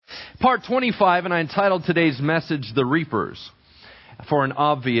Part 25, and I entitled today's message, The Reapers, for an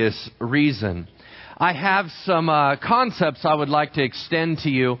obvious reason. I have some concepts I would like to extend to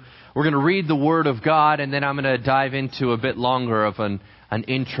you. We're going to read the Word of God, and then I'm going to dive into a bit longer of an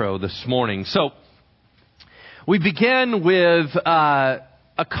intro this morning. So, we begin with a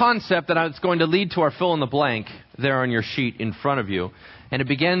concept that is going to lead to our fill in the blank there on your sheet in front of you. And it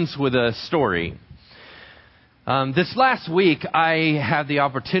begins with a story. This last week, I had the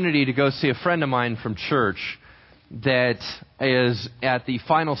opportunity to go see a friend of mine from church that is at the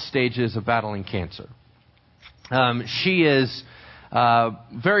final stages of battling cancer. She is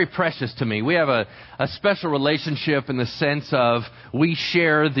very precious to me. We have a special relationship in the sense of we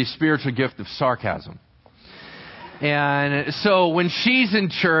share the spiritual gift of sarcasm. And so when she's in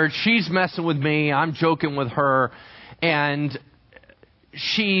church, she's messing with me, I'm joking with her, and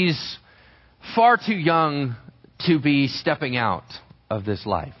she's far too young to be stepping out of this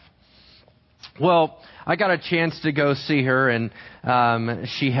life. Well, I got a chance to go see her, and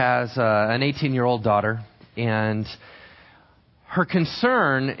she has an 18-year-old daughter, and her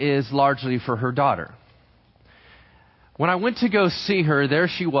concern is largely for her daughter. When I went to go see her, there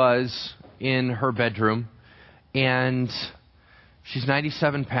she was in her bedroom, and she's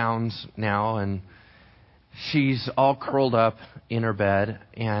 97 pounds now, and she's all curled up in her bed,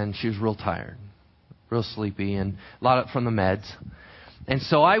 and she was real tired. Real sleepy, and a lot from the meds. And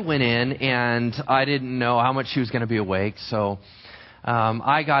so I went in, and I didn't know how much she was going to be awake. So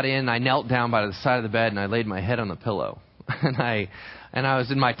I got in, I knelt down by the side of the bed, and I laid my head on the pillow. and I was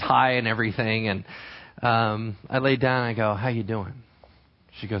in my tie and everything, and I laid down, and I go, "How you doing?"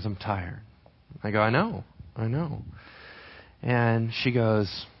 She goes, "I'm tired." I go, I know. And she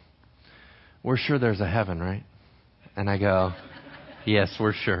goes, "We're sure there's a heaven, right?" And I go, "Yes,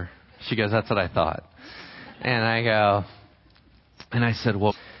 we're sure." She goes, "That's what I thought." And I said,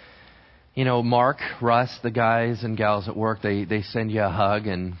 "Well, you know, Mark, Russ, the guys and gals at work, they send you a hug,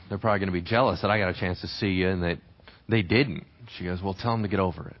 and they're probably going to be jealous that I got a chance to see you, and that they didn't." She goes, "Well, tell them to get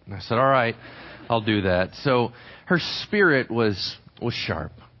over it." And I said, "All right, I'll do that." So her spirit was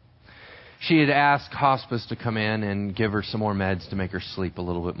sharp. She had asked hospice to come in and give her some more meds to make her sleep a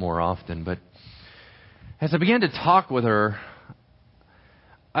little bit more often. But as I began to talk with her,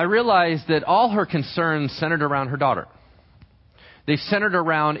 I realized that all her concerns centered around her daughter. They centered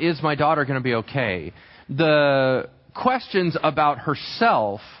around, is my daughter going to be okay? The questions about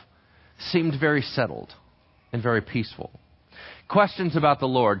herself seemed very settled and very peaceful. Questions about the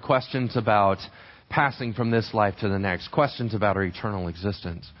Lord, questions about passing from this life to the next, questions about her eternal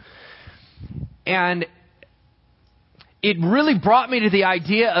existence. And it really brought me to the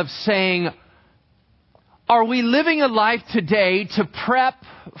idea of saying, are we living a life today to prep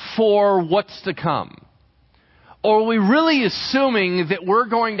for what's to come? Or are we really assuming that we're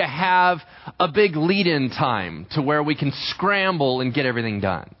going to have a big lead-in time to where we can scramble and get everything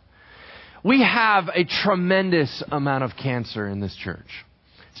done? We have a tremendous amount of cancer in this church.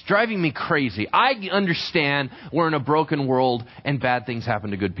 It's driving me crazy. I understand we're in a broken world and bad things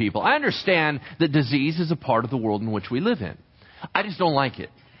happen to good people. I understand that disease is a part of the world in which we live in. I just don't like it.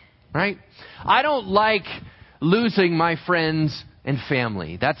 Right? I don't like losing my friends and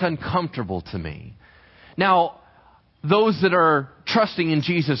family. That's uncomfortable to me. Now, those that are trusting in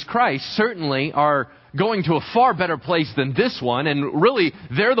Jesus Christ certainly are going to a far better place than this one, and really,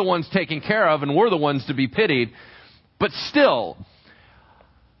 they're the ones taken care of, and we're the ones to be pitied. But still,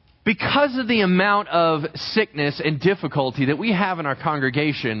 because of the amount of sickness and difficulty that we have in our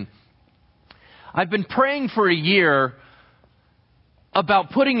congregation, I've been praying for a year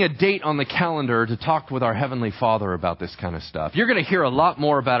about putting a date on the calendar to talk with our Heavenly Father about this kind of stuff. You're going to hear a lot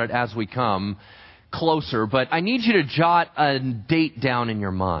more about it as we come closer, but I need you to jot a date down in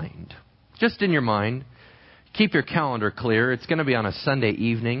your mind. Just in your mind. Keep your calendar clear. It's going to be on a Sunday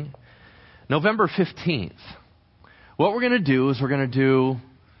evening, November 15th. What we're going to do is we're going to do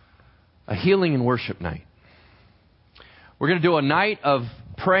a healing and worship night. We're going to do a night of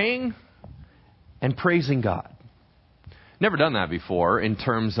praying and praising God. Never done that before in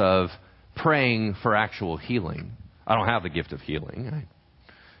terms of praying for actual healing. I don't have the gift of healing. I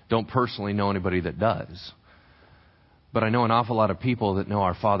don't personally know anybody that does. But I know an awful lot of people that know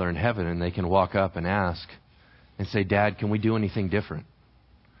our Father in heaven, and they can walk up and ask and say, "Dad, can we do anything different?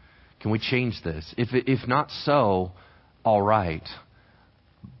 Can we change this? If not so, all right.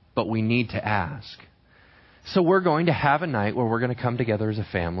 But we need to ask." So we're going to have a night where we're going to come together as a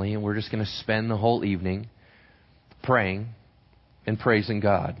family, and we're just going to spend the whole evening praying and praising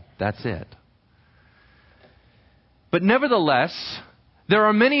God. That's it. But nevertheless, there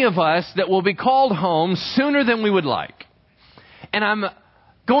are many of us that will be called home sooner than we would like. And I'm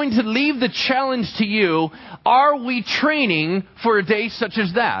going to leave the challenge to you. Are we training for a day such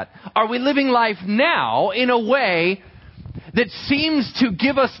as that? Are we living life now in a way that seems to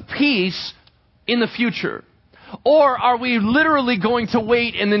give us peace in the future? Or are we literally going to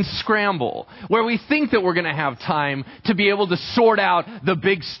wait and then scramble, where we think that we're going to have time to be able to sort out the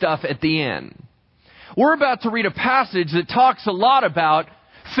big stuff at the end? We're about to read a passage that talks a lot about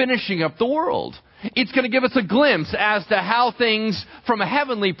finishing up the world. It's going to give us a glimpse as to how things from a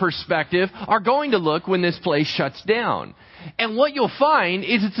heavenly perspective are going to look when this place shuts down. And what you'll find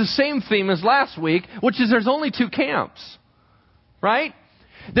is it's the same theme as last week, which is there's only two camps, right?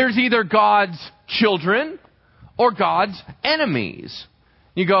 There's either God's children or God's enemies.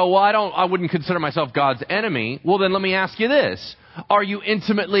 You go, well, I wouldn't consider myself God's enemy. Well, then let me ask you this. Are you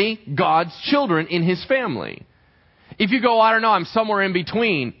intimately God's children in His family? If you go, I don't know, I'm somewhere in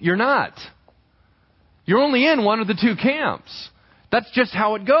between, you're not. You're only in one of the two camps. That's just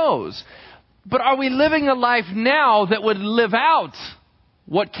how it goes. But are we living a life now that would live out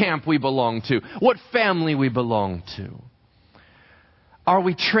what camp we belong to, what family we belong to? Are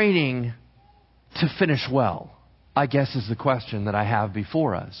we training to finish well? I guess is the question that I have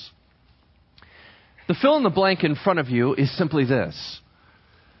before us. The fill in the blank in front of you is simply this.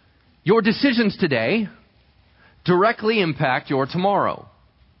 Your decisions today directly impact your tomorrow.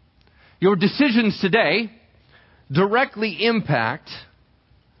 Your decisions today directly impact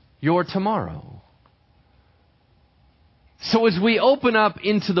your tomorrow. So as we open up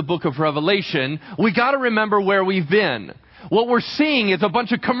into the book of Revelation, we got to remember where we've been. What we're seeing is a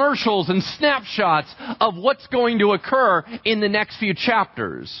bunch of commercials and snapshots of what's going to occur in the next few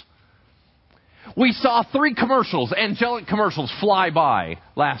chapters. We saw 3 commercials, angelic commercials, fly by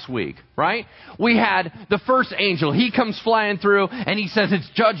last week, right? We had the first angel. He comes flying through and he says it's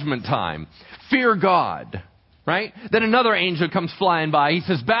judgment time. Fear God, right? Then another angel comes flying by. He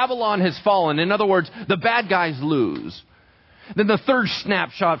says Babylon has fallen. In other words, the bad guys lose. Then the third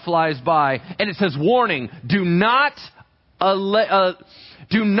snapshot flies by and it says, warning, do not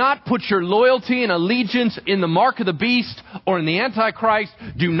put your loyalty and allegiance in the mark of the beast or in the Antichrist.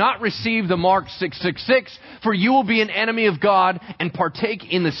 Do not receive the mark 666, for you will be an enemy of God and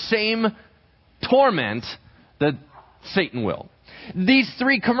partake in the same torment that Satan will. These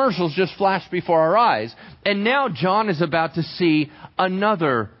 3 commercials just flashed before our eyes. And now John is about to see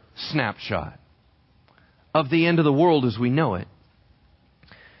another snapshot of the end of the world as we know it.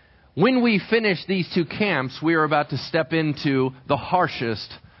 When we finish these 2 camps, we are about to step into the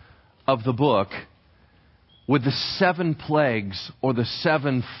harshest of the book with the 7 plagues or the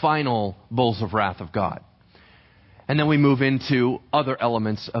 7 final bowls of wrath of God. And then we move into other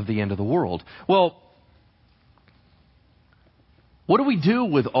elements of the end of the world. Well, what do we do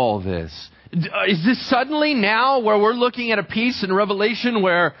with all this? Is this suddenly now where we're looking at a piece in Revelation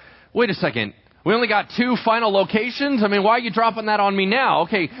where, wait a second, we only got 2 final locations? I mean, why are you dropping that on me now?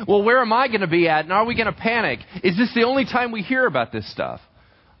 Okay, well, where am I going to be at? And are we going to panic? Is this the only time we hear about this stuff?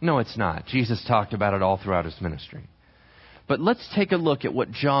 No, it's not. Jesus talked about it all throughout His ministry. But let's take a look at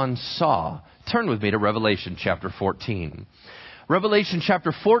what John saw. Turn with me to Revelation chapter 14. Revelation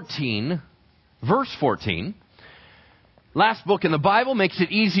chapter 14, verse 14. Last book in the Bible, makes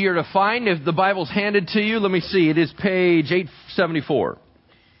it easier to find. If the Bible's handed to you, let me see. It is page 874.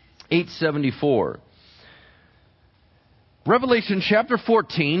 874. Revelation chapter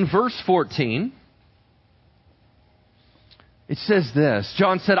 14, verse 14. It says this.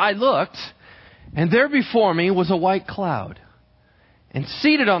 John said, I looked, and there before me was a white cloud. And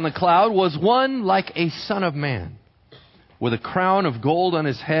seated on the cloud was one like a son of man, with a crown of gold on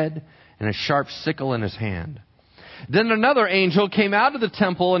his head and a sharp sickle in his hand. Then another angel came out of the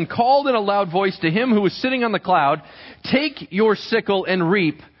temple and called in a loud voice to him who was sitting on the cloud, take your sickle and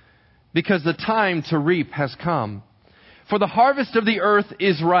reap, because the time to reap has come. For the harvest of the earth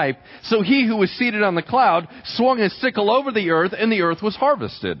is ripe. So he who was seated on the cloud swung his sickle over the earth, and the earth was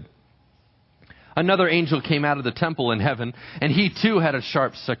harvested. Another angel came out of the temple in heaven, and he too had a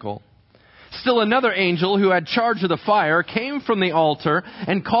sharp sickle. Still another angel who had charge of the fire came from the altar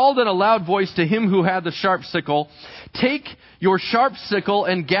and called in a loud voice to him who had the sharp sickle, take your sharp sickle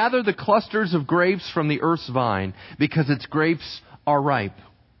and gather the clusters of grapes from the earth's vine, because its grapes are ripe.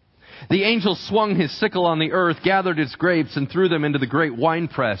 The angel swung his sickle on the earth, gathered its grapes, and threw them into the great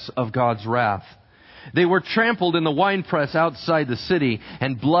winepress of God's wrath. They were trampled in the winepress outside the city,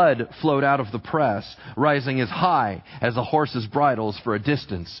 and blood flowed out of the press, rising as high as a horse's bridles for a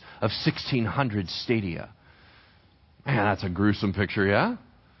distance of 1,600 stadia. Man, that's a gruesome picture, yeah?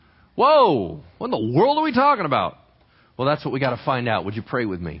 Whoa! What in the world are we talking about? Well, that's what we got to find out. Would you pray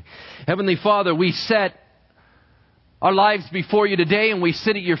with me? Heavenly Father, we set our lives before you today, and we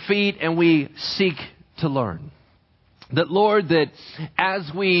sit at your feet and we seek to learn. That, Lord, that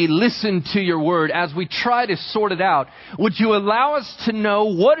as we listen to your word, as we try to sort it out, would you allow us to know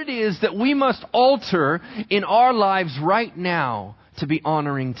what it is that we must alter in our lives right now to be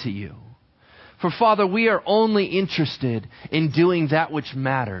honoring to you? For, Father, we are only interested in doing that which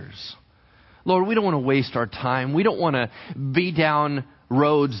matters. Lord, we don't want to waste our time. We don't want to be down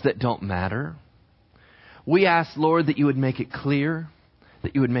roads that don't matter. We ask, Lord, that you would make it clear,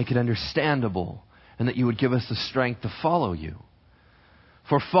 that you would make it understandable, and that you would give us the strength to follow you.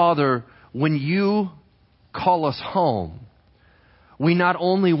 For, Father, when you call us home, we not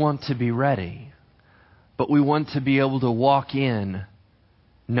only want to be ready, but we want to be able to walk in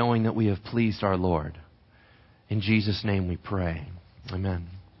knowing that we have pleased our Lord. In Jesus' name we pray. Amen.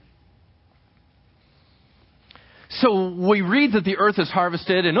 So we read that the earth is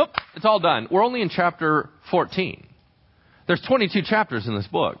harvested and it's all done. We're only in chapter 14. There's 22 chapters in this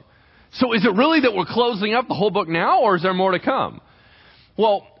book. So is it really that we're closing up the whole book now, or is there more to come?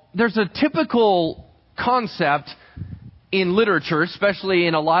 Well, there's a typical concept in literature, especially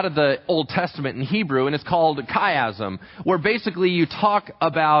in a lot of the Old Testament in Hebrew, and it's called chiasm, where basically you talk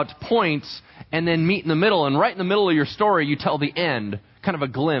about points and then meet in the middle, and right in the middle of your story you tell the end, kind of a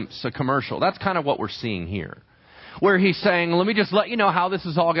glimpse, a commercial. That's kind of what we're seeing here. Where he's saying, let me just let you know how this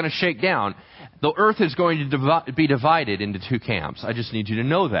is all going to shake down. The earth is going to be divided into two camps. I just need you to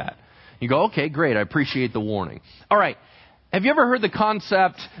know that. You go, okay, great. I appreciate the warning. All right. Have you ever heard the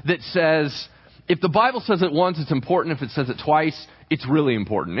concept that says, if the Bible says it once, it's important. If it says it twice, it's really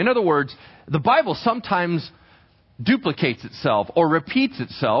important. In other words, the Bible sometimes duplicates itself or repeats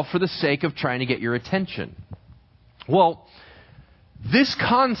itself for the sake of trying to get your attention. Well, this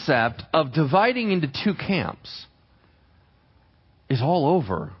concept of dividing into two camps is all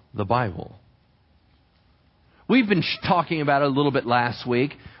over the Bible. We've been talking about it a little bit last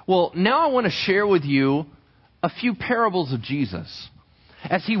week. Well, now I want to share with you a few parables of Jesus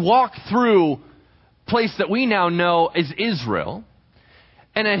as he walked through a place that we now know as Israel,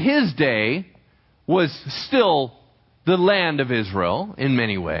 and at his day was still the land of Israel in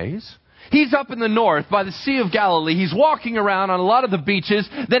many ways. He's up in the north by the Sea of Galilee. He's walking around on a lot of the beaches,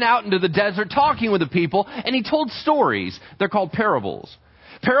 then out into the desert talking with the people, and he told stories. They're called parables.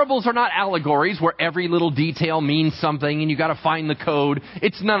 Parables are not allegories where every little detail means something and you got to find the code.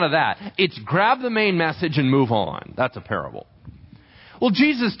 It's none of that. It's grab the main message and move on. That's a parable. Well,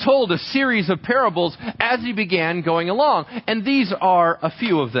 Jesus told a series of parables as he began going along, and these are a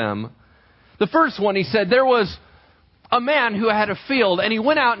few of them. The first one, he said, there was a man who had a field, and he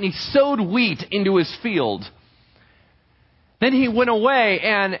went out and he sowed wheat into his field. Then he went away,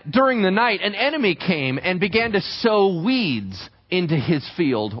 and during the night, an enemy came and began to sow weeds into his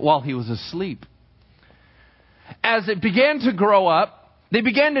field while he was asleep. As it began to grow up, they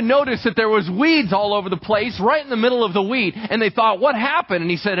began to notice that there was weeds all over the place, right in the middle of the wheat. And they thought, what happened?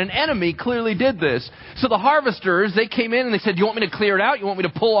 And he said, an enemy clearly did this. So the harvesters, they came in and they said, you want me to clear it out? You want me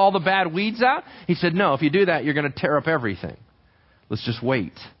to pull all the bad weeds out? He said, no, if you do that, you're going to tear up everything. Let's just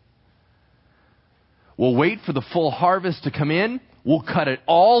wait. We'll wait for the full harvest to come in. We'll cut it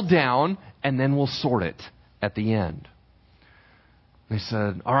all down, and then we'll sort it at the end. They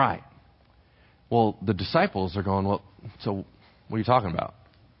said, all right. Well, the disciples are going, well, so what are you talking about?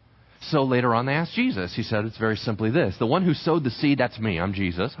 So later on they asked Jesus. He said, it's very simply this. The one who sowed the seed, that's me. I'm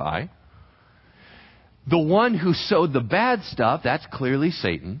Jesus. Hi. The one who sowed the bad stuff, that's clearly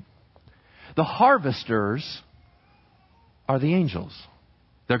Satan. The harvesters are the angels.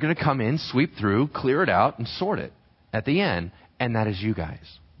 They're going to come in, sweep through, clear it out, and sort it at the end. And that is you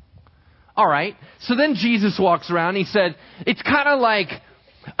guys. All right. So then Jesus walks around. He said, it's kind of like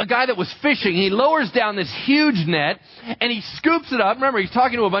a guy that was fishing. He lowers down this huge net and he scoops it up. Remember, he's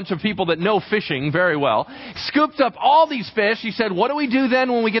talking to a bunch of people that know fishing very well. Scoops up all these fish. He said, what do we do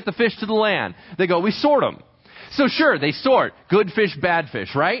then when we get the fish to the land? They go, we sort them. So sure, they sort good fish, bad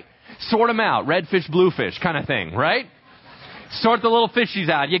fish, right? Sort them out. Red fish, blue fish kind of thing, right? Sort the little fishies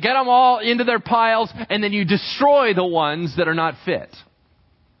out. You get them all into their piles and then you destroy the ones that are not fit.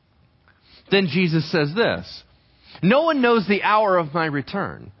 Then Jesus says this, no one knows the hour of my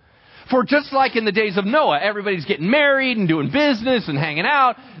return. For just like in the days of Noah, everybody's getting married and doing business and hanging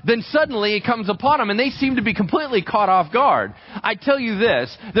out. Then suddenly it comes upon them and they seem to be completely caught off guard. I tell you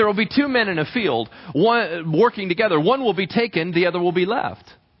this, there will be two men in a field, one working together. One will be taken, the other will be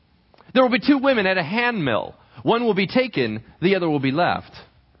left. There will be two women at a hand mill. One will be taken, the other will be left.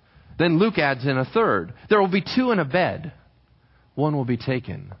 Then Luke adds in a third. There will be two in a bed. One will be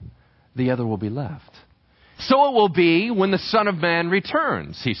taken, the other will be left. So it will be when the Son of Man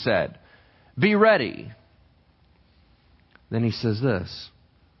returns, he said. Be ready. Then he says this.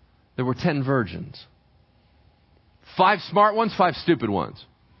 There were 10 virgins. 5 smart ones, 5 stupid ones.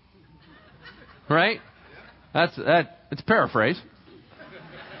 Right? It's a paraphrase.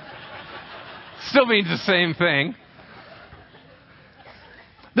 Still means the same thing.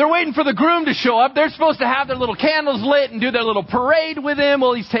 They're waiting for the groom to show up. They're supposed to have their little candles lit and do their little parade with him.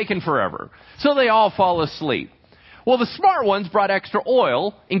 Well, he's taking forever. So they all fall asleep. Well, the smart ones brought extra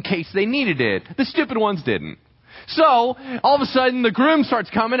oil in case they needed it. The stupid ones didn't. So, all of a sudden, the groom starts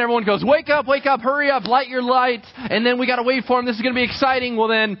coming. Everyone goes, wake up, hurry up, light your lights. And then we got to wait for him. This is going to be exciting. Well,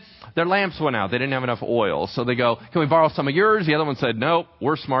 then their lamps went out. They didn't have enough oil. So they go, can we borrow some of yours? The other one said, no,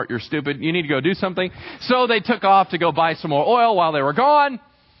 we're smart, you're stupid. You need to go do something. So they took off to go buy some more oil while they were gone.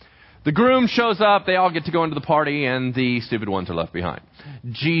 The groom shows up, they all get to go into the party, and the stupid ones are left behind.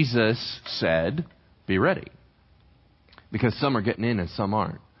 Jesus said, be ready. Because some are getting in and some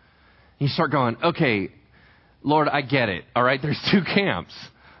aren't. You start going, okay, Lord, I get it. All right, there's 2 camps.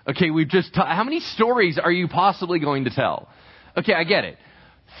 Okay, we've just how many stories are you possibly going to tell? Okay, I get it.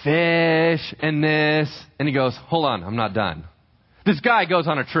 Fish and this. And he goes, hold on, I'm not done. This guy goes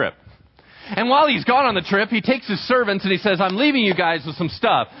on a trip. And while he's gone on the trip, he takes his servants and he says, I'm leaving you guys with some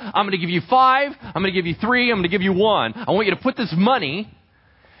stuff. I'm going to give you 5. I'm going to give you 3. I'm going to give you 1. I want you to put this money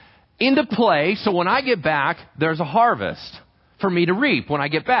into play so when I get back, there's a harvest for me to reap when I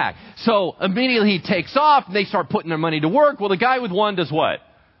get back. So immediately he takes off and they start putting their money to work. Well, the guy with 1 does what?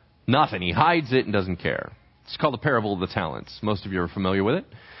 Nothing. He hides it and doesn't care. It's called the parable of the talents. Most of you are familiar with it.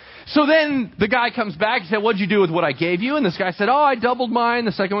 So then the guy comes back and said, what'd you do with what I gave you? And this guy said, oh, I doubled mine.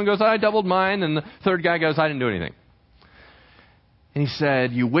 The second one goes, I doubled mine. And the third guy goes, I didn't do anything. And he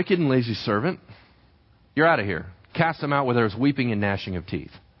said, you wicked and lazy servant, you're out of here. Cast them out where there's weeping and gnashing of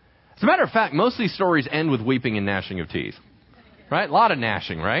teeth. As a matter of fact, most of these stories end with weeping and gnashing of teeth. Right? A lot of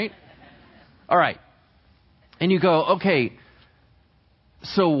gnashing, right? All right. And you go, okay,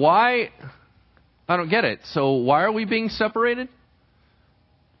 so why? I don't get it. So why are we being separated?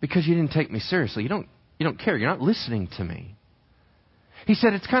 Because you didn't take me seriously. You don't care. You're not listening to me. He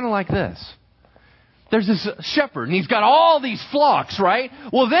said, it's kind of like this. There's this shepherd, and he's got all these flocks, right?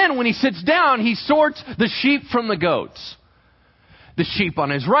 Well, then when he sits down, he sorts the sheep from the goats. The sheep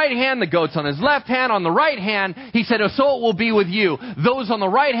on his right hand, the goats on his left hand. On the right hand, he said, so it will be with you. Those on the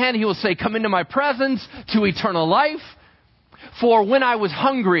right hand, he will say, come into my presence to eternal life. For when I was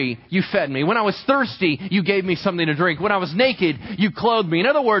hungry, you fed me. When I was thirsty, you gave me something to drink. When I was naked, you clothed me. In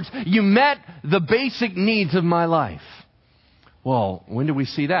other words, you met the basic needs of my life. Well, when do we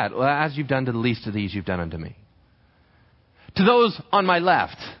see that? Well, as you've done to the least of these, you've done unto me. To those on my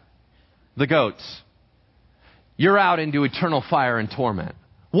left, the goats, you're out into eternal fire and torment.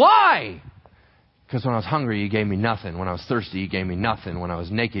 Why? Because when I was hungry, you gave me nothing. When I was thirsty, you gave me nothing. When I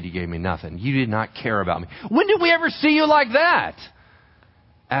was naked, you gave me nothing. You did not care about me. When did we ever see you like that?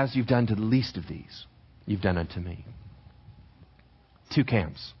 As you've done to the least of these, you've done unto me. 2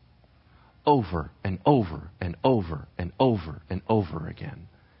 camps. Over and over and over and over and over again.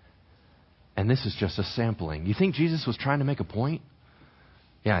 And this is just a sampling. You think Jesus was trying to make a point?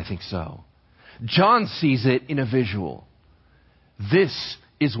 Yeah, I think so. John sees it in a visual. This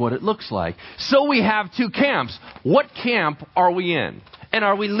is what it looks like. So we have 2 camps. What camp are we in? And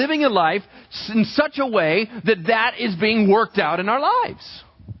are we living a life in such a way that that is being worked out in our lives?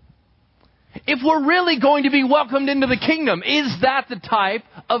 If we're really going to be welcomed into the kingdom, is that the type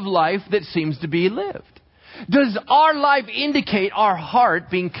of life that seems to be lived? Does our life indicate our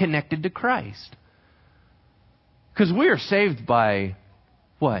heart being connected to Christ? Because we are saved by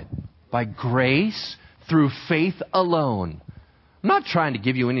what? By grace through faith alone. I'm not trying to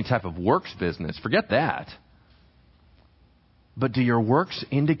give you any type of works business. Forget that. But do your works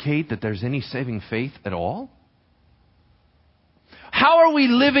indicate that there's any saving faith at all? How are we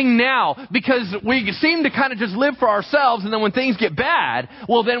living now? Because we seem to kind of just live for ourselves, and then when things get bad,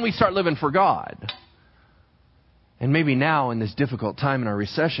 well, then we start living for God. And maybe now in this difficult time in our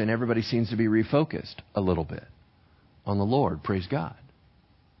recession, everybody seems to be refocused a little bit on the Lord. Praise God.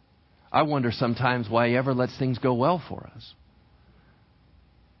 I wonder sometimes why He ever lets things go well for us.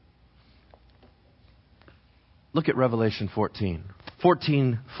 Look at Revelation 14.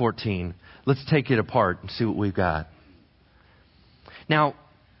 14:14. Let's take it apart and see what we've got. Now,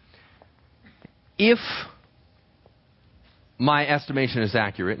 if my estimation is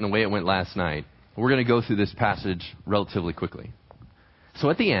accurate in the way it went last night, we're going to go through this passage relatively quickly. So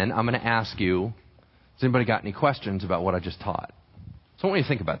at the end, I'm going to ask you, has anybody got any questions about what I just taught? So I want you to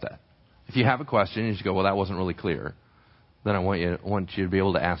think about that. If you have a question, you just go, well, that wasn't really clear. Then I want you to be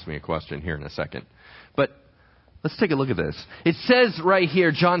able to ask me a question here in a second. But Let's take a look at this. It says right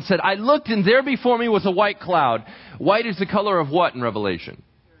here, John said, I looked and there before me was a white cloud. White is the color of what in Revelation?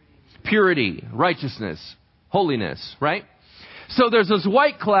 Purity, righteousness, holiness, right? So there's this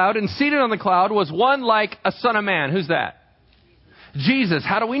white cloud, and seated on the cloud was one like a son of man. Who's that? Jesus.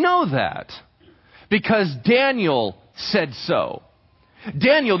 How do we know that? Because Daniel said so.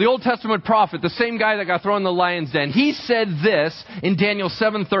 Daniel, the Old Testament prophet, the same guy that got thrown in the lion's den, he said this in Daniel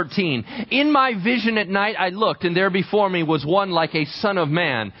 7:13. In my vision at night I looked, and there before me was one like a son of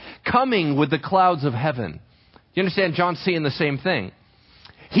man, coming with the clouds of heaven. You understand? John's seeing the same thing.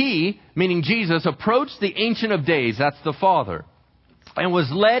 He, meaning Jesus, approached the Ancient of Days, that's the Father, and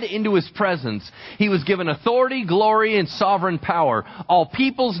was led into his presence. He was given authority, glory, and sovereign power. All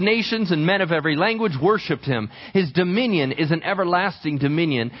peoples, nations, and men of every language worshipped him. His dominion is an everlasting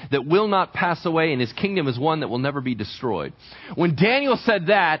dominion that will not pass away, and his kingdom is one that will never be destroyed. When Daniel said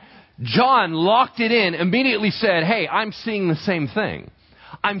that, John locked it in, immediately said, hey, I'm seeing the same thing.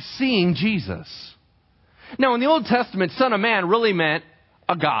 I'm seeing Jesus. Now, in the Old Testament, Son of Man really meant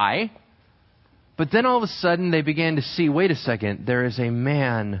a guy. But then all of a sudden they began to see, wait a second, there is a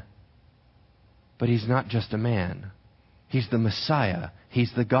man, but he's not just a man. He's the Messiah.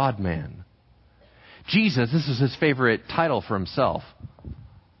 He's the God-man. Jesus, this is his favorite title for himself.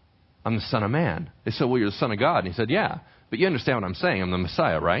 I'm the Son of Man. They said, well, you're the Son of God. And he said, yeah, but you understand what I'm saying. I'm the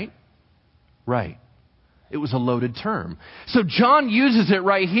Messiah, right? Right. It was a loaded term. So John uses it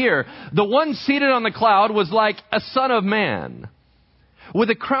right here. The one seated on the cloud was like a son of man, with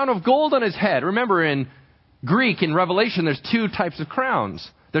a crown of gold on his head. Remember, in Greek, in Revelation, there's two types of crowns.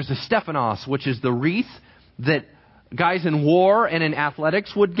 There's the Stephanos, which is the wreath that guys in war and in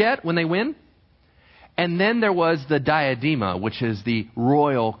athletics would get when they win. And then there was the diadema, which is the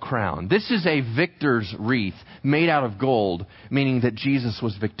royal crown. This is a victor's wreath made out of gold, meaning that Jesus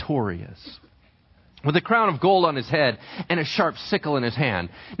was victorious, with a crown of gold on his head and a sharp sickle in his hand.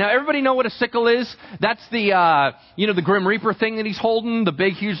 Now, everybody know what a sickle is? That's the, the Grim Reaper thing that he's holding, the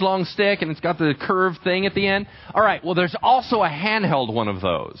big, huge, long stick, and it's got the curved thing at the end. All right, well, there's also a handheld one of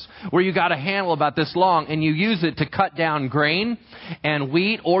those, where you got a handle about this long, and you use it to cut down grain and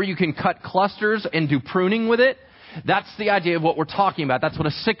wheat, or you can cut clusters and do pruning with it. That's the idea of what we're talking about. That's what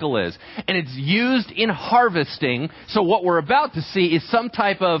a sickle is. And it's used in harvesting. So what we're about to see is some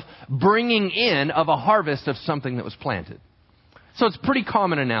type of bringing in of a harvest of something that was planted. So it's a pretty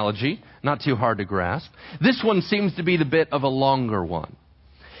common analogy, not too hard to grasp. This one seems to be the bit of a longer one.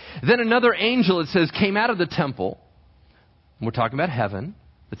 Then another angel, it says, came out of the temple. And we're talking about heaven,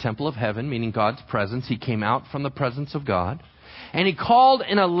 the temple of heaven, meaning God's presence. He came out from the presence of God. And he called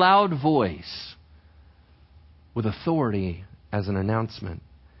in a loud voice, with authority as an announcement,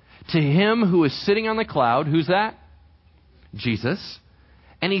 to him who is sitting on the cloud. Who's that? Jesus.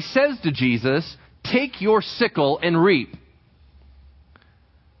 And he says to Jesus, take your sickle and reap.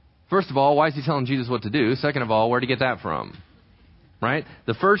 First of all, why is he telling Jesus what to do? Second of all, where'd he get that from? Right?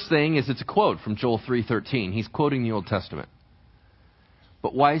 The first thing is it's a quote from Joel 3:13. He's quoting the Old Testament.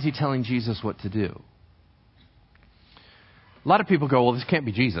 But why is he telling Jesus what to do? A lot of people go, well, this can't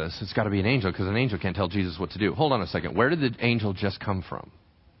be Jesus. It's got to be an angel, because an angel can't tell Jesus what to do. Hold on a second. Where did the angel just come from?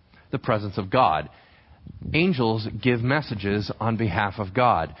 The presence of God. Angels give messages on behalf of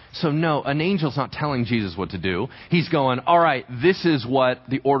God. So no, an angel's not telling Jesus what to do. He's going, all right, this is what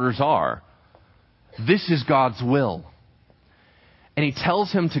the orders are. This is God's will. And he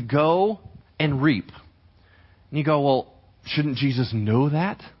tells him to go and reap. And you go, well, shouldn't Jesus know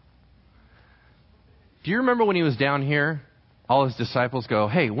that? Do you remember when he was down here? All his disciples go,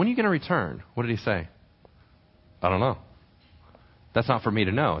 hey, when are you going to return? What did he say? I don't know. That's not for me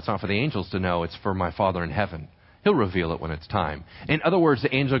to know. It's not for the angels to know. It's for my Father in heaven. He'll reveal it when it's time. In other words,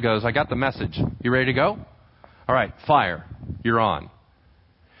 the angel goes, I got the message. You ready to go? All right, fire. You're on.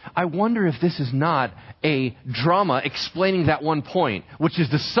 I wonder if this is not a drama explaining that one point, which is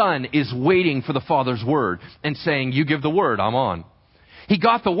the Son is waiting for the Father's word and saying, you give the word, I'm on. He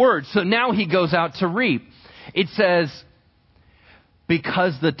got the word, so now he goes out to reap. It says,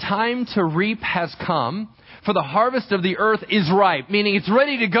 because the time to reap has come, for the harvest of the earth is ripe, meaning it's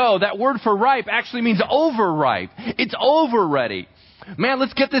ready to go. That word for ripe actually means overripe. It's over ready. Man,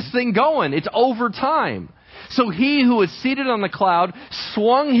 let's get this thing going. It's over time. So he who was seated on the cloud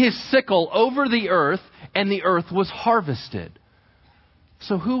swung his sickle over the earth, and the earth was harvested.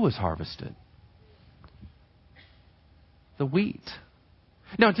 So who was harvested? The wheat.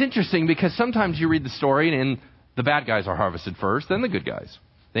 Now it's interesting because sometimes you read the story and the bad guys are harvested first, then the good guys.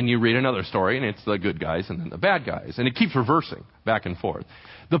 Then you read another story and it's the good guys and then the bad guys. And it keeps reversing back and forth.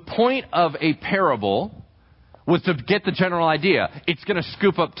 The point of a parable was to get the general idea. It's going to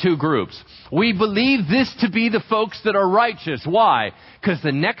scoop up two groups. We believe this to be the folks that are righteous. Why? Because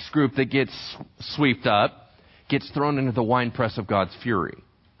the next group that gets swept up gets thrown into the winepress of God's fury.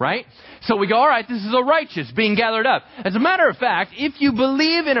 Right? So we go, all right, this is a righteous being gathered up. As a matter of fact, if you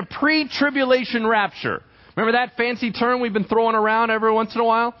believe in a pre-tribulation rapture, remember that fancy term we've been throwing around every once in a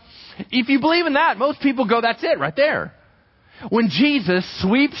while? If you believe in that, most people go, that's it right there. When Jesus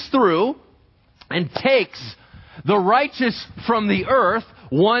sweeps through and takes the righteous from the earth,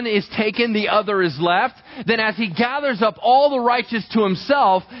 one is taken, the other is left. Then as he gathers up all the righteous to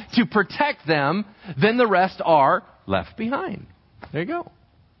himself to protect them, then the rest are left behind. There you go.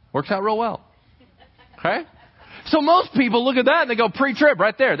 Works out real well. Okay? So most people look at that and they go, pre-trib,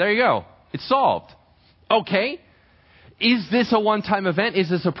 right there. There you go. It's solved. Okay. Is this a one-time event? Is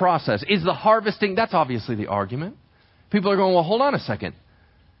this a process? Is the harvesting? That's obviously the argument. People are going, well, hold on a second.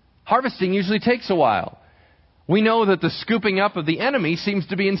 Harvesting usually takes a while. We know that the scooping up of the enemy seems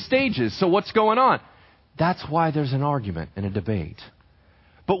to be in stages. So what's going on? That's why there's an argument and a debate.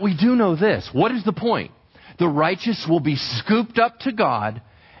 But we do know this. What is the point? The righteous will be scooped up to God,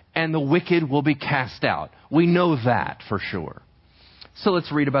 and the wicked will be cast out. We know that for sure. So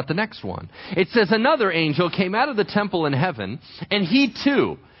let's read about the next one. It says, another angel came out of the temple in heaven, and he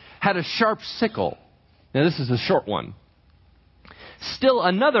too had a sharp sickle. Now this is a short one. Still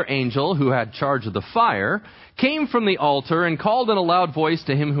another angel who had charge of the fire came from the altar and called in a loud voice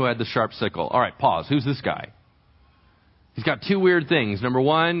to him who had the sharp sickle. All right, pause. Who's this guy? He's got two weird things. Number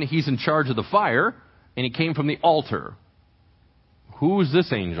one, he's in charge of the fire, and he came from the altar. Who is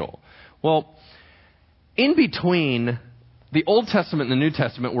this angel? Well, in between the Old Testament and the New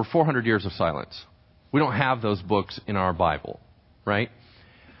Testament were 400 years of silence. We don't have those books in our Bible, right?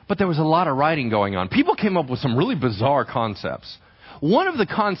 But there was a lot of writing going on. People came up with some really bizarre concepts. One of the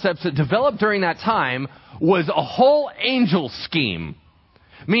concepts that developed during that time was a whole angel scheme.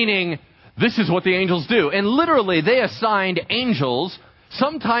 Meaning, this is what the angels do. And literally, they assigned angels,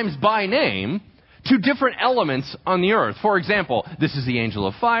 sometimes by name, to different elements on the earth. For example, this is the angel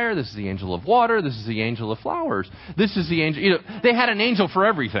of fire, this is the angel of water, this is the angel of flowers, this is the angel... they had an angel for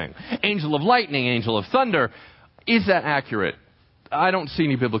everything. Angel of lightning, angel of thunder. Is that accurate? I don't see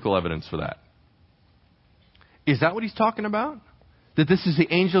any biblical evidence for that. Is that what he's talking about? That this is the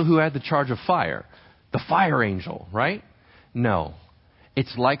angel who had the charge of fire. The fire angel, right? No.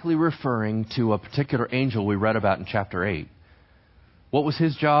 It's likely referring to a particular angel we read about in chapter 8. What was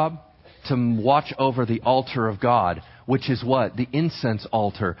his job? To watch over the altar of God, which is what? The incense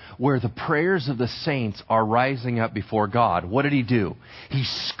altar, where the prayers of the saints are rising up before God. What did he do? He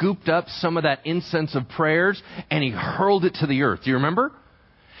scooped up some of that incense of prayers and he hurled it to the earth. Do you remember?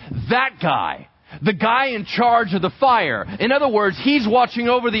 That guy, the guy in charge of the fire. In other words, he's watching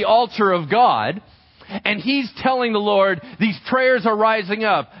over the altar of God. And he's telling the Lord, these prayers are rising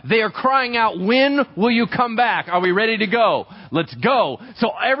up. They are crying out, when will you come back? Are we ready to go? Let's go. So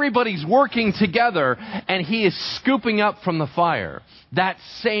everybody's working together and he is scooping up from the fire. That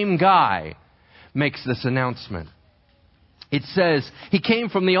same guy makes this announcement. It says, he came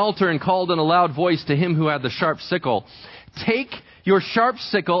from the altar and called in a loud voice to him who had the sharp sickle. Take your sharp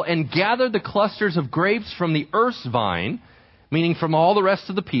sickle and gather the clusters of grapes from the earth's vine, meaning from all the rest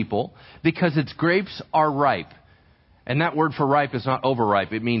of the people, because its grapes are ripe. And that word for ripe is not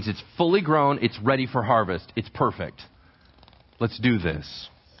overripe. It means it's fully grown, it's ready for harvest. It's perfect. Let's do this.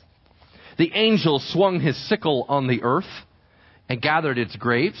 The angel swung his sickle on the earth and gathered its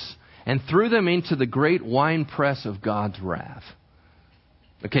grapes and threw them into the great winepress of God's wrath.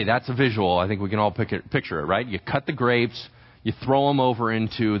 Okay, that's a visual. I think we can all picture it, right? You cut the grapes, you throw them over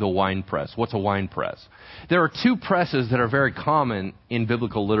into the wine press. What's a wine press? There are two presses that are very common in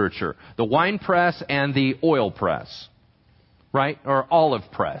biblical literature. The wine press and the oil press. Right? Or olive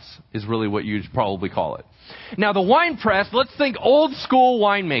press is really what you'd probably call it. Now the wine press, let's think old school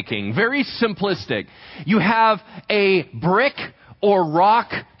winemaking. Very simplistic. You have a brick or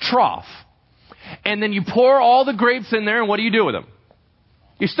rock trough. And then you pour all the grapes in there and what do you do with them?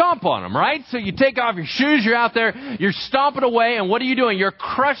 You stomp on them, right? So you take off your shoes, you're out there, you're stomping away, and what are you doing? You're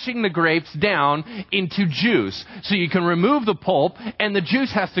crushing the grapes down into juice. So you can remove the pulp, and the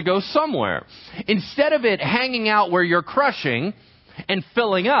juice has to go somewhere. Instead of it hanging out where you're crushing and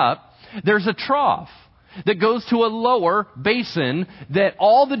filling up, there's a trough that goes to a lower basin that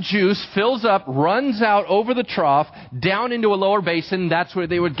all the juice fills up, runs out over the trough, down into a lower basin. That's where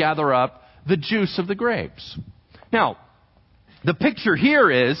they would gather up the juice of the grapes. Now, the picture here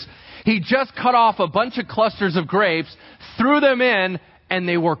is he just cut off a bunch of clusters of grapes, threw them in, and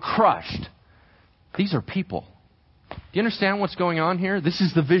they were crushed. These are people. Do you understand what's going on here? This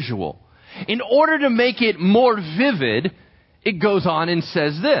is the visual. In order to make it more vivid, it goes on and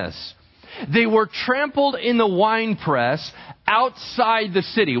says this. They were trampled in the winepress outside the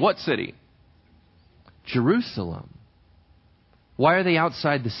city. What city? Jerusalem. Why are they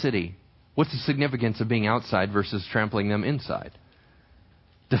outside the city? What's the significance of being outside versus trampling them inside?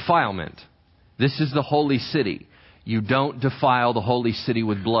 Defilement. This is the holy city. You don't defile the holy city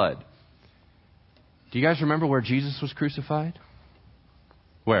with blood. Do you guys remember where Jesus was crucified?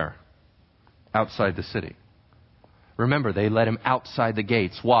 Where? Outside the city. Remember, they let him outside the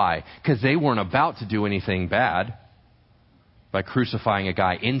gates. Why? Because they weren't about to do anything bad by crucifying a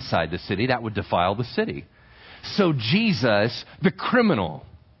guy inside the city. That would defile the city. So Jesus, the criminal,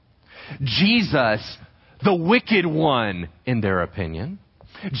 Jesus, the wicked one, in their opinion,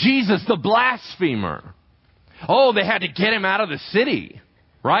 Jesus, the blasphemer. Oh, they had to get him out of the city,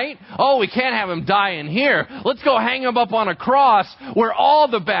 right? Oh, we can't have him die in here. Let's go hang him up on a cross where all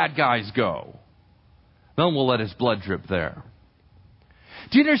the bad guys go. Then we'll let his blood drip there.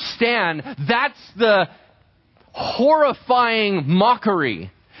 Do you understand? That's the horrifying mockery.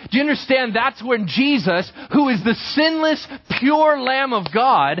 Do you understand? That's when Jesus, who is the sinless, pure Lamb of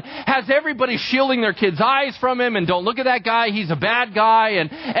God, has everybody shielding their kids' eyes from him, and don't look at that guy, he's a bad guy, and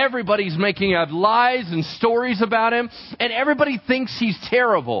everybody's making up lies and stories about him, and everybody thinks he's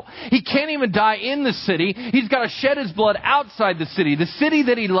terrible. He can't even die in the city. He's got to shed his blood outside the city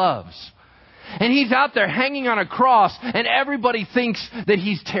that he loves. And he's out there hanging on a cross, and everybody thinks that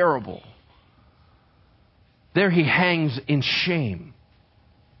he's terrible. There he hangs in shame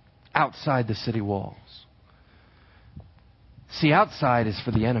outside the city walls. See, outside is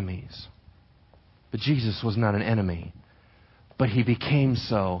for the enemies. But Jesus was not an enemy. But he became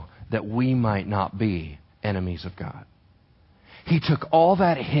so that we might not be enemies of God. He took all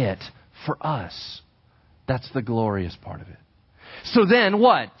that hit for us. That's the glorious part of it. So then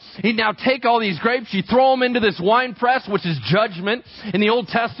what? You now take all these grapes, you throw them into this wine press, which is judgment. In the Old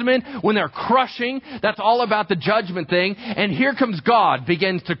Testament, when they're crushing, that's all about the judgment thing. And here comes God,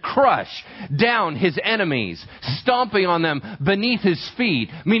 begins to crush down his enemies, stomping on them beneath his feet,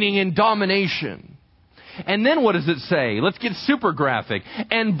 meaning in domination. And then what does it say? Let's get super graphic.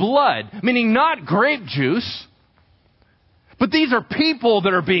 And blood, meaning not grape juice, but these are people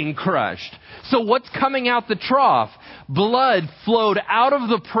that are being crushed. So what's coming out the trough? Blood flowed out of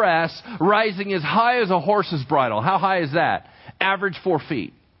the press, rising as high as a horse's bridle. How high is that? Average 4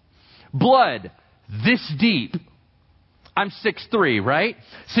 feet. Blood this deep. I'm 6'3", right?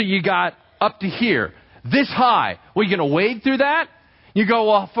 So you got up to here. This high. Well, you going to wade through that? You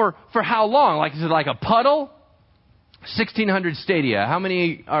go, well, for how long? Like, is it like a puddle? 1,600 stadia. How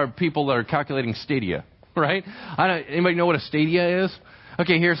many are people that are calculating stadia? Right? Anybody know what a stadia is?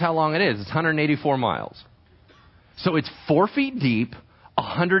 Okay, here's how long it is. It's 184 miles. So it's 4 feet deep,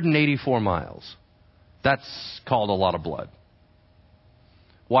 184 miles. That's called a lot of blood.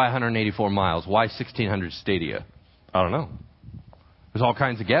 Why 184 miles? Why 1,600 stadia? I don't know. There's all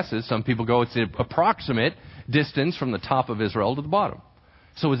kinds of guesses. Some people go it's the approximate distance from the top of Israel to the bottom.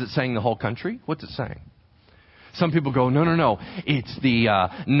 So is it saying the whole country? What's it saying? Some people go, no. It's the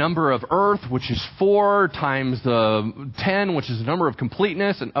number of earth, which is 4 times the 10, which is the number of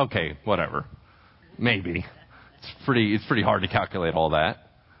completeness. And okay, whatever. Maybe. It's pretty hard to calculate all that.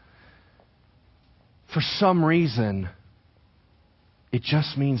 For some reason, it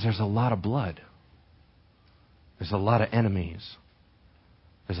just means there's a lot of blood. There's a lot of enemies.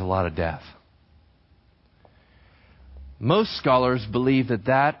 There's a lot of death. Most scholars believe that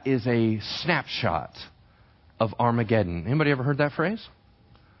that is a snapshot of Armageddon. Anybody ever heard that phrase?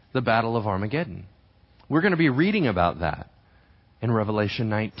 The Battle of Armageddon. We're going to be reading about that in Revelation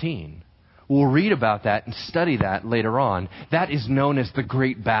 19. We'll read about that and study that later on. That is known as the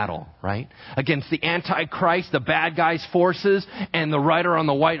Great Battle, right? Against the Antichrist, the bad guy's forces, and the rider on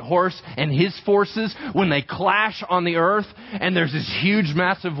the white horse and his forces when they clash on the earth and there's this huge,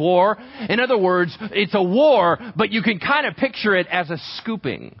 massive war. In other words, it's a war, but you can kind of picture it as a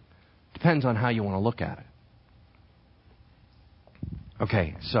scooping. Depends on how you want to look at it.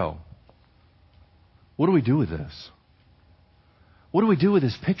 Okay, so what do we do with this? What do we do with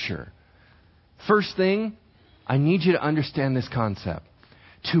this picture? First thing, I need you to understand this concept.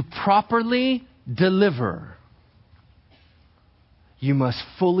 To properly deliver, you must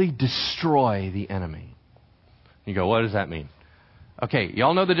fully destroy the enemy. You go, what does that mean? Okay,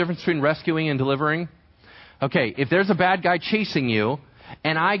 y'all know the difference between rescuing and delivering? Okay, if there's a bad guy chasing you,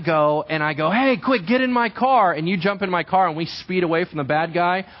 and I go, hey, quick, get in my car, and you jump in my car and we speed away from the bad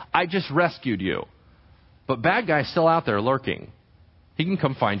guy, I just rescued you. But bad guy's still out there lurking. He can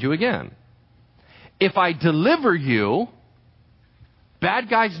come find you again. If I deliver you, bad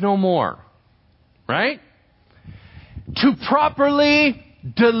guy's no more. right? To properly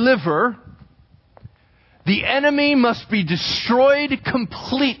deliver, the enemy must be destroyed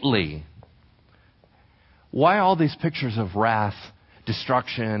completely. Why all these pictures of wrath,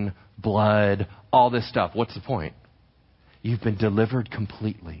 destruction, blood, all this stuff? What's the point? You've been delivered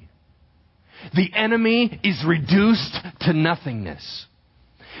completely. The enemy is reduced to nothingness.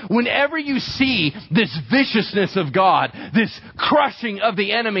 Whenever you see this viciousness of God, this crushing of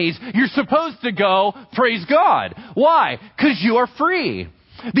the enemies, you're supposed to go, praise God. Why? Because you are free.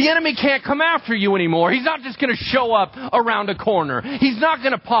 The enemy can't come after you anymore. He's not just going to show up around a corner. He's not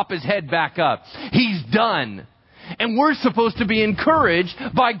going to pop his head back up. He's done. And we're supposed to be encouraged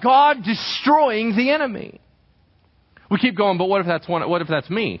by God destroying the enemy. We keep going, but what if that's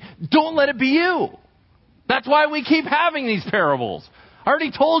me? Don't let it be you. That's why we keep having these parables. I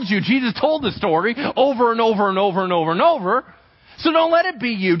already told you, Jesus told the story over and over and over and over and over. So don't let it be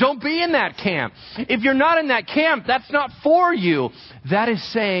you. Don't be in that camp. If you're not in that camp, that's not for you. That is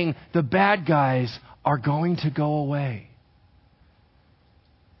saying the bad guys are going to go away.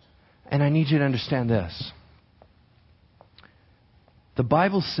 And I need you to understand this. The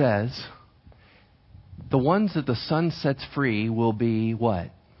Bible says the ones that the Son sets free will be what?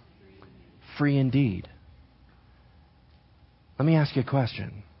 Free indeed. Let me ask you a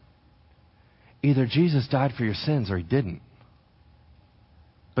question. Either Jesus died for your sins or He didn't.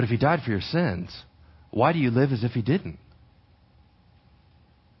 But if He died for your sins, why do you live as if He didn't?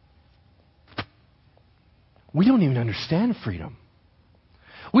 We don't even understand freedom.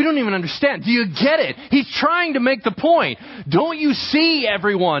 We don't even understand. Do you get it? He's trying to make the point. Don't you see,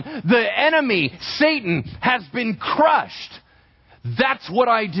 everyone? The enemy, Satan, has been crushed. That's what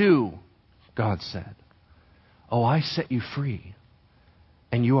I do, God said. Oh, I set you free.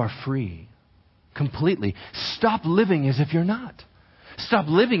 And you are free. Completely. Stop living as if you're not. Stop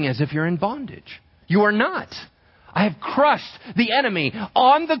living as if you're in bondage. You are not. I have crushed the enemy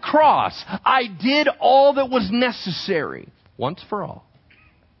on the cross. I did all that was necessary. Once for all.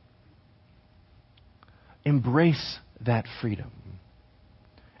 Embrace that freedom.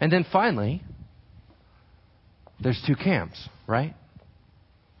 And then finally, there's two camps, right?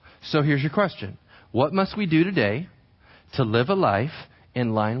 So here's your question. What must we do today to live a life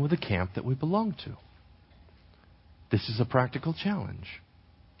in line with the camp that we belong to? This is a practical challenge.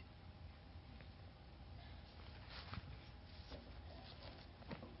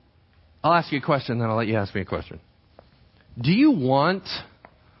 I'll ask you a question, then I'll let you ask me a question. Do you want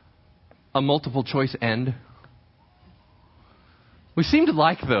a multiple choice end? We seem to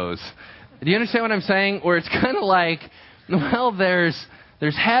like those. Do you understand what I'm saying? Where it's kind of like, well, there's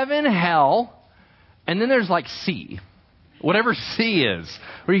heaven, hell, and then there's like C. Whatever C is.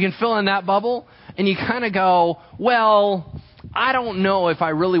 Where you can fill in that bubble, and you kind of go, well, I don't know if I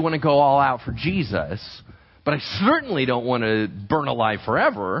really want to go all out for Jesus, but I certainly don't want to burn alive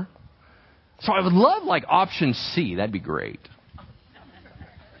forever. So I would love like option C. That'd be great.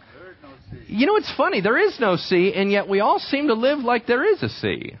 You know, it's funny. There is no C, and yet we all seem to live like there is a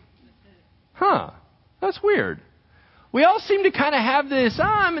C. Huh. That's weird. We all seem to kind of have this,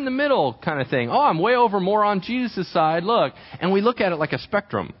 I'm in the middle kind of thing. Oh, I'm way over more on Jesus' side. Look. And we look at it like a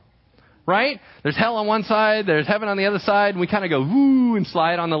spectrum. Right? There's hell on one side. There's heaven on the other side. And we kind of go, woo, and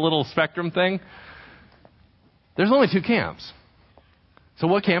slide on the little spectrum thing. There's only two camps. So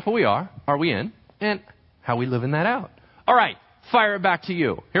what camp are we in? And how we living that out. All right. Fire it back to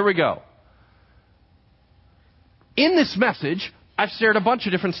you. Here we go. In this message, I've shared a bunch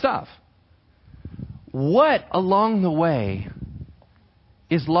of different stuff. What along the way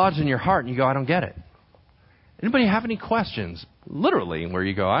is lodged in your heart and you go, I don't get it? Anybody have any questions? Literally, where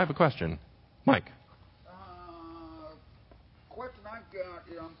you go, I have a question. Mike. Question I got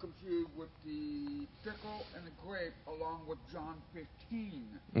is I'm confused with the sickle and the grape along with John 15.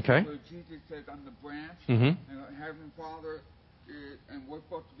 Okay. Where Jesus says, I'm the branch, Mm-hmm. and Heavenly Father is, and we're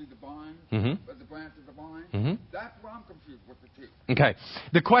supposed to be the vine, Mm-hmm. but the branch is the vine. Mm-hmm. That's where I'm confused with the two. Okay.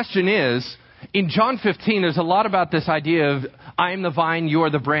 The question is, in John 15, there's a lot about this idea of, I am the vine, you are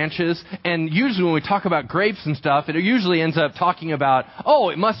the branches. And usually when we talk about grapes and stuff, it usually ends up talking about, oh,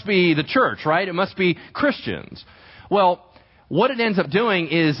 it must be the church, right? It must be Christians. Well, what it ends up doing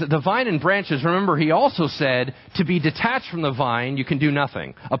is the vine and branches, remember, he also said, to be detached from the vine, you can do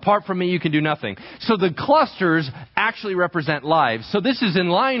nothing. Apart from me, you can do nothing. So the clusters actually represent lives. So this is in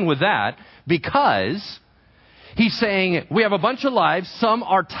line with that because he's saying, we have a bunch of lives. Some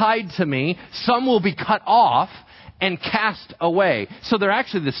are tied to me. Some will be cut off and cast away. So they're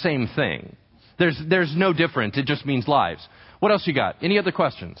actually the same thing. There's no difference. It just means lives. What else you got? Any other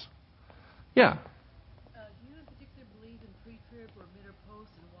questions? Yeah. Do you in particular believe in pre-trib or mid or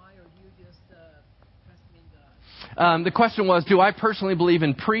post, and why, or do you just The question was, do I personally believe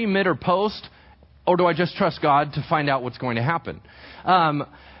in pre, mid, or post? Or do I just trust God to find out what's going to happen?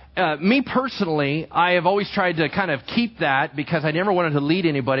 Me personally, I have always tried to kind of keep that because I never wanted to lead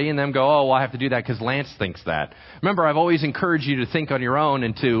anybody and then go, oh, well, I have to do that because Lance thinks that. Remember, I've always encouraged you to think on your own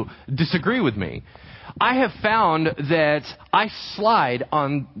and to disagree with me. I have found that I slide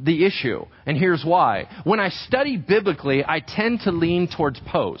on the issue, and here's why. When I study biblically, I tend to lean towards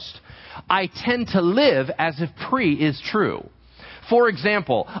post. I tend to live as if pre is true. For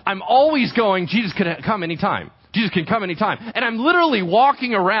example, I'm always going, Jesus can come anytime. Jesus can come anytime. And I'm literally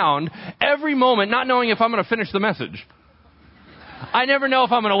walking around every moment not knowing if I'm going to finish the message. I never know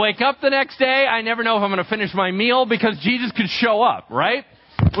if I'm going to wake up the next day. I never know if I'm going to finish my meal because Jesus could show up, right?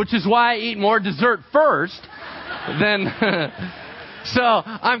 Which is why I eat more dessert first than... So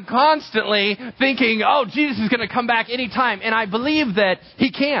I'm constantly thinking, oh, Jesus is going to come back anytime. And I believe that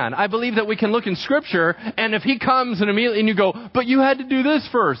He can. I believe that we can look in Scripture, and if He comes and immediately, and you go, but you had to do this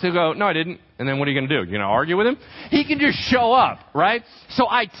first. He'll go, no, I didn't. And then what are you going to do? You're going to argue with Him? He can just show up, right? So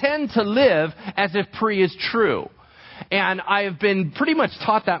I tend to live as if pre is true. And I have been pretty much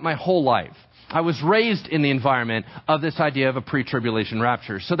taught that my whole life. I was raised in the environment of this idea of a pre-tribulation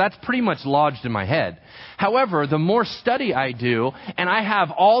rapture. So that's pretty much lodged in my head. However, the more study I do, and I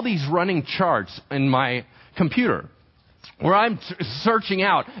have all these running charts in my computer, where I'm searching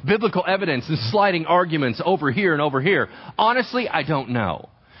out biblical evidence and sliding arguments over here and over here. Honestly, I don't know.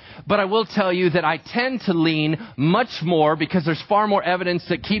 But I will tell you that I tend to lean much more because there's far more evidence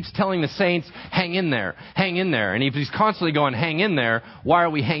that keeps telling the saints, hang in there, hang in there. And if He's constantly going, hang in there, why are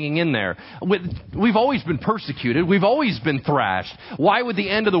we hanging in there? We've always been persecuted. We've always been thrashed. Why would the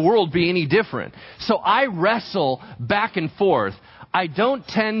end of the world be any different? So I wrestle back and forth. I don't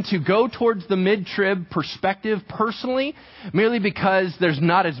tend to go towards the mid-trib perspective personally, merely because there's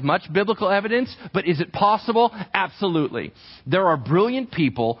not as much biblical evidence. But is it possible? Absolutely. There are brilliant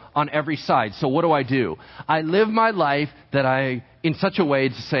people on every side. So what do? I live my life in such a way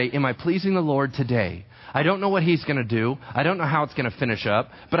to say, am I pleasing the Lord today? I don't know what He's going to do. I don't know how it's going to finish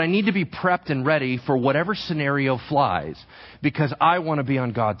up. But I need to be prepped and ready for whatever scenario flies, because I want to be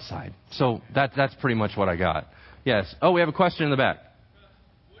on God's side. So that's pretty much what I got. Yes. Oh, we have a question in the back.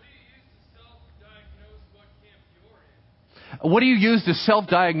 What do you use to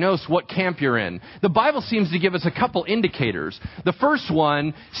self-diagnose what camp you're in? The Bible seems to give us a couple indicators. The first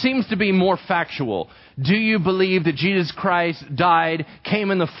one seems to be more factual. Do you believe that Jesus Christ died,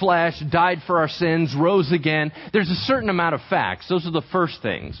 came in the flesh, died for our sins, rose again? There's a certain amount of facts. Those are the first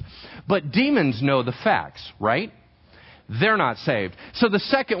things. But demons know the facts, right? They're not saved. So the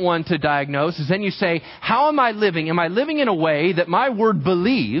second one to diagnose is then you say, how am I living? Am I living in a way that my word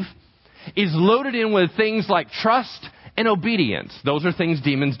believe is loaded in with things like trust and obedience? Those are things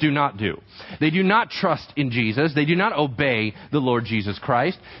demons do not do. They do not trust in Jesus. They do not obey the Lord Jesus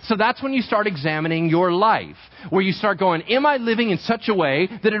Christ. So that's when you start examining your life, where you start going, am I living in such a way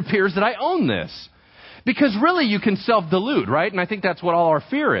that it appears that I own this? Because really you can self-delude, right? And I think that's what all our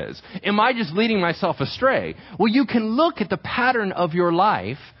fear is. Am I just leading myself astray? Well, you can look at the pattern of your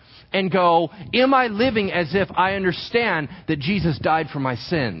life and go, am I living as if I understand that Jesus died for my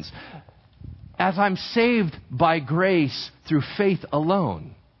sins? As I'm saved by grace through faith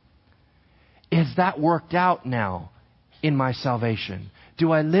alone, is that worked out now in my salvation?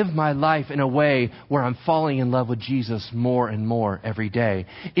 Do I live my life in a way where I'm falling in love with Jesus more and more every day?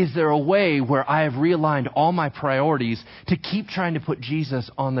 Is there a way where I have realigned all my priorities to keep trying to put Jesus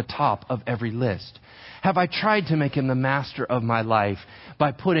on the top of every list? Have I tried to make Him the master of my life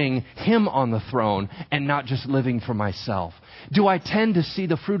by putting Him on the throne and not just living for myself? Do I tend to see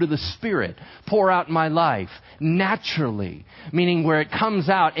the fruit of the Spirit pour out in my life naturally, meaning where it comes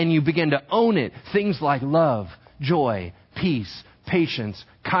out and you begin to own it? Things like love, joy, peace, patience,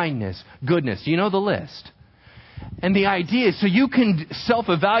 kindness, goodness. You know the list. And the idea is so you can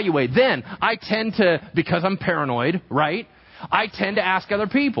self-evaluate. Then I tend to, because I'm paranoid, right? I tend to ask other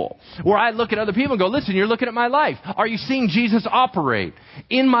people, where I look at other people and go, listen, you're looking at my life. Are you seeing Jesus operate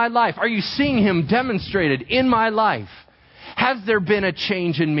in my life? Are you seeing Him demonstrated in my life? Has there been a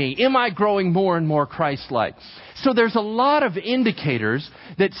change in me? Am I growing more and more Christ-like? So there's a lot of indicators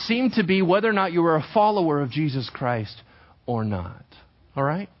that seem to be whether or not you are a follower of Jesus Christ or not. All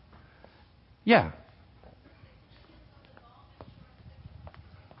right? Yeah.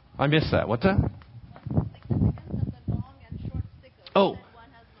 I missed that. What's that? Oh.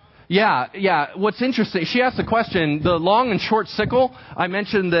 Yeah. What's interesting, she asked the question, the long and short sickle. I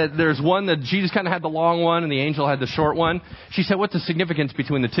mentioned that there's one that Jesus kind of had the long one and the angel had the short one. She said, what's the significance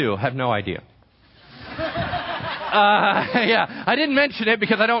between the two? I have no idea. Yeah, I didn't mention it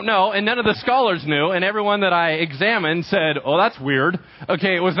because I don't know, and none of the scholars knew, and everyone that I examined said, oh, that's weird.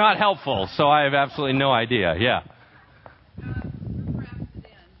 Okay, it was not helpful, so I have absolutely no idea. Yeah. We're grafted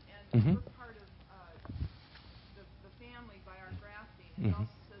in, and we're part of the family by our grafting. And it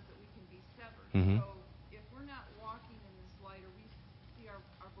also says that we can be severed. So if we're not walking in this light, or we see our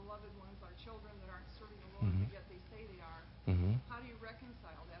beloved ones, our children that aren't serving the Lord, but yet they say they are, how do you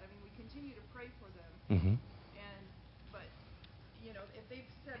reconcile that? I mean, we continue to pray for them. But if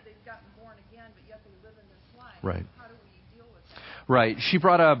they've said they've gotten born again, but yet they live in this life, Right. How do we deal with that? Right. She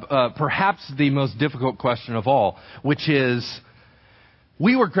brought up perhaps the most difficult question of all, which is,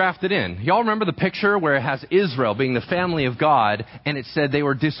 we were grafted in. Y'all remember the picture where it has Israel being the family of God, and it said they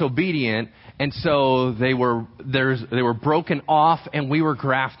were disobedient, and so they were broken off, and we were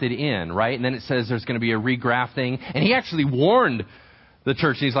grafted in, right? And then it says there's going to be a regrafting, and he actually warned the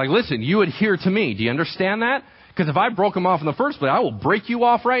church. He's like, listen, you adhere to me. Do you understand that? Because if I broke them off in the first place, I will break you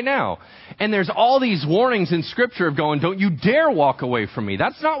off right now. And there's all these warnings in Scripture of going, don't you dare walk away from me.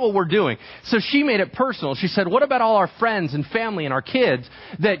 That's not what we're doing. So she made it personal. She said, what about all our friends and family and our kids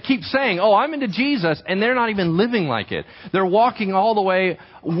that keep saying, oh, I'm into Jesus, and they're not even living like it. They're walking all the way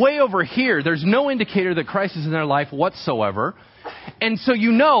over here. There's no indicator that Christ is in their life whatsoever. And so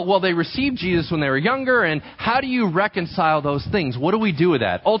they received Jesus when they were younger, and how do you reconcile those things? What do we do with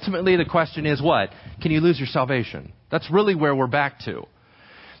that? Ultimately, the question is what? Can you lose your salvation? That's really where we're back to.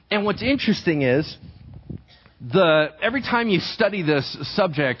 And what's interesting is, every time you study this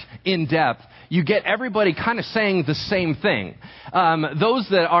subject in depth, you get everybody kind of saying the same thing. Those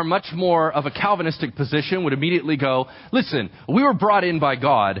that are much more of a Calvinistic position would immediately go, listen, we were brought in by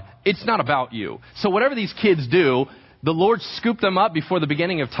God. It's not about you. So whatever these kids do, the Lord scooped them up before the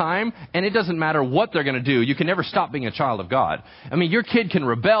beginning of time, and it doesn't matter what they're going to do. You can never stop being a child of God. I mean, your kid can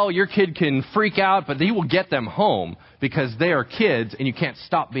rebel, your kid can freak out, but He will get them home because they are kids, and you can't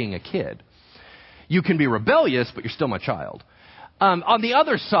stop being a kid. You can be rebellious, but you're still my child. On the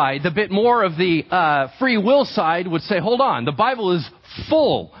other side, the bit more of the free will side would say, hold on, the Bible is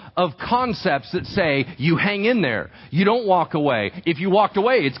full of concepts that say you hang in there. You don't walk away. If you walked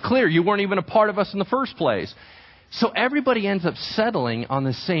away, it's clear you weren't even a part of us in the first place. So everybody ends up settling on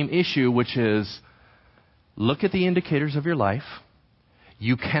the same issue, which is, look at the indicators of your life.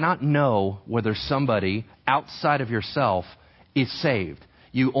 You cannot know whether somebody outside of yourself is saved.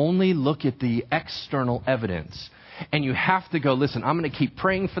 You only look at the external evidence. And you have to go, listen, I'm going to keep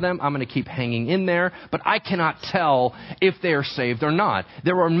praying for them. I'm going to keep hanging in there. But I cannot tell if they are saved or not.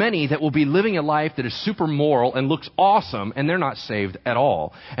 There are many that will be living a life that is super moral and looks awesome, and they're not saved at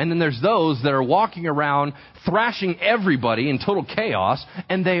all. And then there's those that are walking around thrashing everybody in total chaos,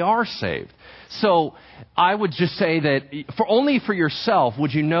 and they are saved. So I would just say that only for yourself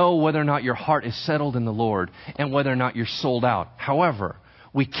would you know whether or not your heart is settled in the Lord and whether or not you're sold out. However,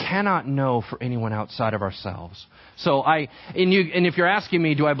 we cannot know for anyone outside of ourselves. So and if you're asking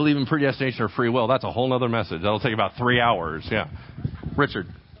me, do I believe in predestination or free will? That's a whole other message. That'll take about 3 hours. Yeah. Richard.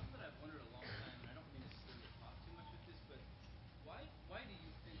 Something I've wondered a long time, and I don't mean necessarily to talk too much with this, but why do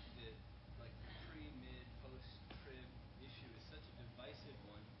you think that like the pre, mid, post-trib issue is such a divisive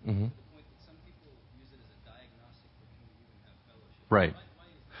one to the point that some people use it as a diagnostic for can we even have fellowship? Right. Why is that?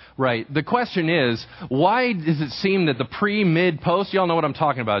 Right. The question is, why does it seem that the pre, mid, post, y'all know what I'm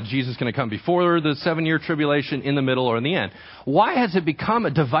talking about. Jesus is going to come before the 7-year tribulation, in the middle, or in the end. Why has it become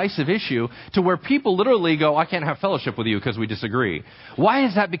a divisive issue to where people literally go, I can't have fellowship with you because we disagree? Why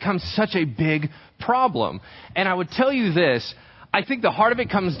has that become such a big problem? And I would tell you this, I think the heart of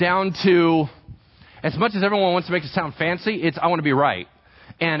it comes down to, as much as everyone wants to make it sound fancy, it's I want to be right.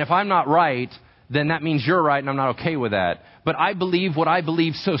 And if I'm not right, then that means you're right and I'm not okay with that. But I believe what I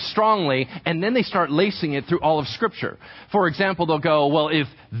believe so strongly, and then they start lacing it through all of Scripture. For example, they'll go, well, if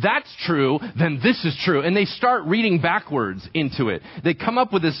that's true, then this is true. And they start reading backwards into it. They come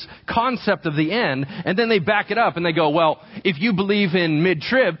up with this concept of the end, and then they back it up and they go, well, if you believe in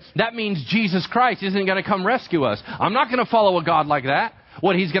mid-trib, that means Jesus Christ isn't going to come rescue us. I'm not going to follow a God like that.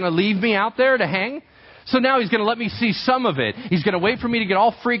 What, He's going to leave me out there to hang? So now He's going to let me see some of it. He's going to wait for me to get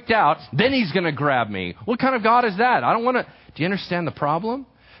all freaked out. Then He's going to grab me. What kind of God is that? I don't want to... Do you understand the problem?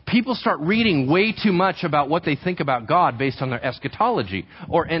 People start reading way too much about what they think about God based on their eschatology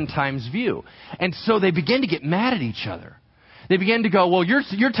or end times view. And so they begin to get mad at each other. They begin to go, well,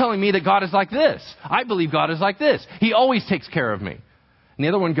 you're telling me that God is like this. I believe God is like this. He always takes care of me. And the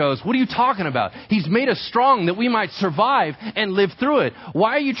other one goes, what are you talking about? He's made us strong that we might survive and live through it.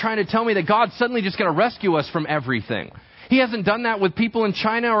 Why are you trying to tell me that God's suddenly just going to rescue us from everything? He hasn't done that with people in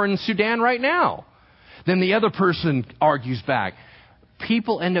China or in Sudan right now. Then the other person argues back.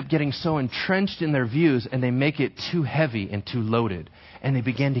 people end up getting so entrenched in their views and they make it too heavy and too loaded. And they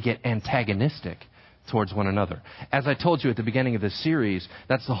begin to get antagonistic towards one another. As I told you at the beginning of this series,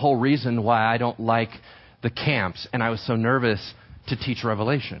 that's the whole reason why I don't like the camps. And I was so nervous to teach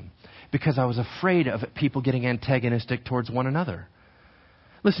Revelation. Because I was afraid of people getting antagonistic towards one another.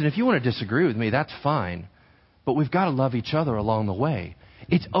 Listen, if you want to disagree with me, that's fine. But we've got to love each other along the way.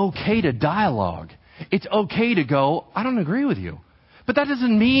 It's okay to dialogue. It's okay to go, I don't agree with you. But that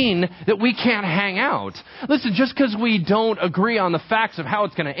doesn't mean that we can't hang out. Listen, just because we don't agree on the facts of how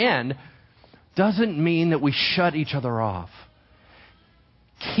it's going to end, doesn't mean that we shut each other off.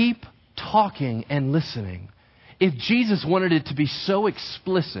 Keep talking and listening. If Jesus wanted it to be so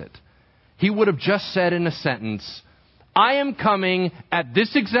explicit, He would have just said in a sentence, I am coming at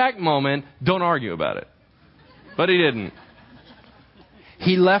this exact moment, don't argue about it. But He didn't.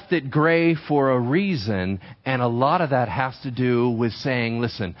 He left it gray for a reason, and a lot of that has to do with saying,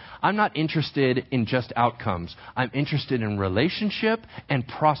 listen, I'm not interested in just outcomes. I'm interested in relationship and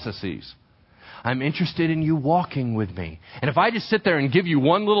processes. I'm interested in you walking with me. And if I just sit there and give you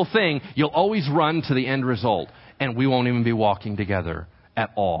one little thing, you'll always run to the end result, and we won't even be walking together at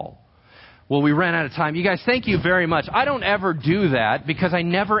all. Well, we ran out of time. You guys, thank you very much. I don't ever do that because I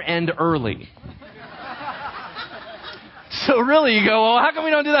never end early. So really you go, well, how come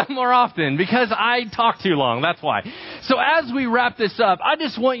we don't do that more often? Because I talk too long. That's why. So as we wrap this up, I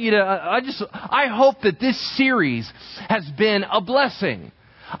just want you to, I hope that this series has been a blessing.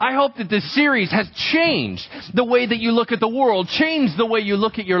 I hope that this series has changed the way that you look at the world, changed the way you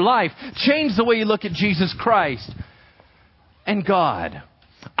look at your life, changed the way you look at Jesus Christ and God.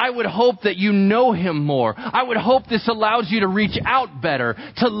 I would hope that you know Him more. I would hope this allows you to reach out better,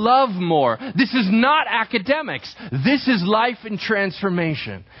 to love more. This is not academics. This is life and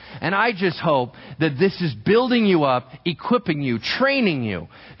transformation. And I just hope that this is building you up, equipping you, training you,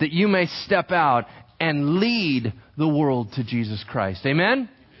 that you may step out and lead the world to Jesus Christ. Amen?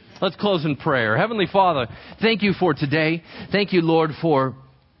 Let's close in prayer. Heavenly Father, thank you for today. Thank you, Lord, for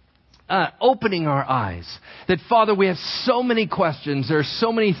opening our eyes. That, Father, we have so many questions. There are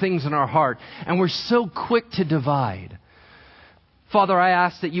so many things in our heart, and we're so quick to divide. Father, I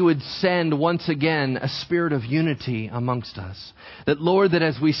ask that you would send once again a spirit of unity amongst us. That, Lord, that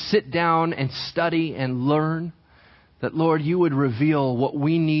as we sit down and study and learn, that, Lord, you would reveal what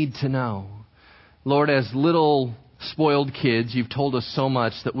we need to know. Lord, as little spoiled kids, you've told us so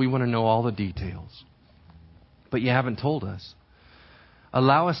much that we want to know all the details. But you haven't told us.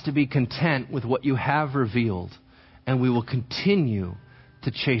 Allow us to be content with what you have revealed, and we will continue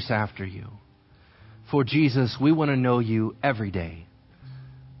to chase after you. For Jesus, we want to know you every day,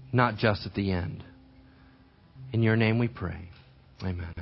 not just at the end. In your name we pray. Amen.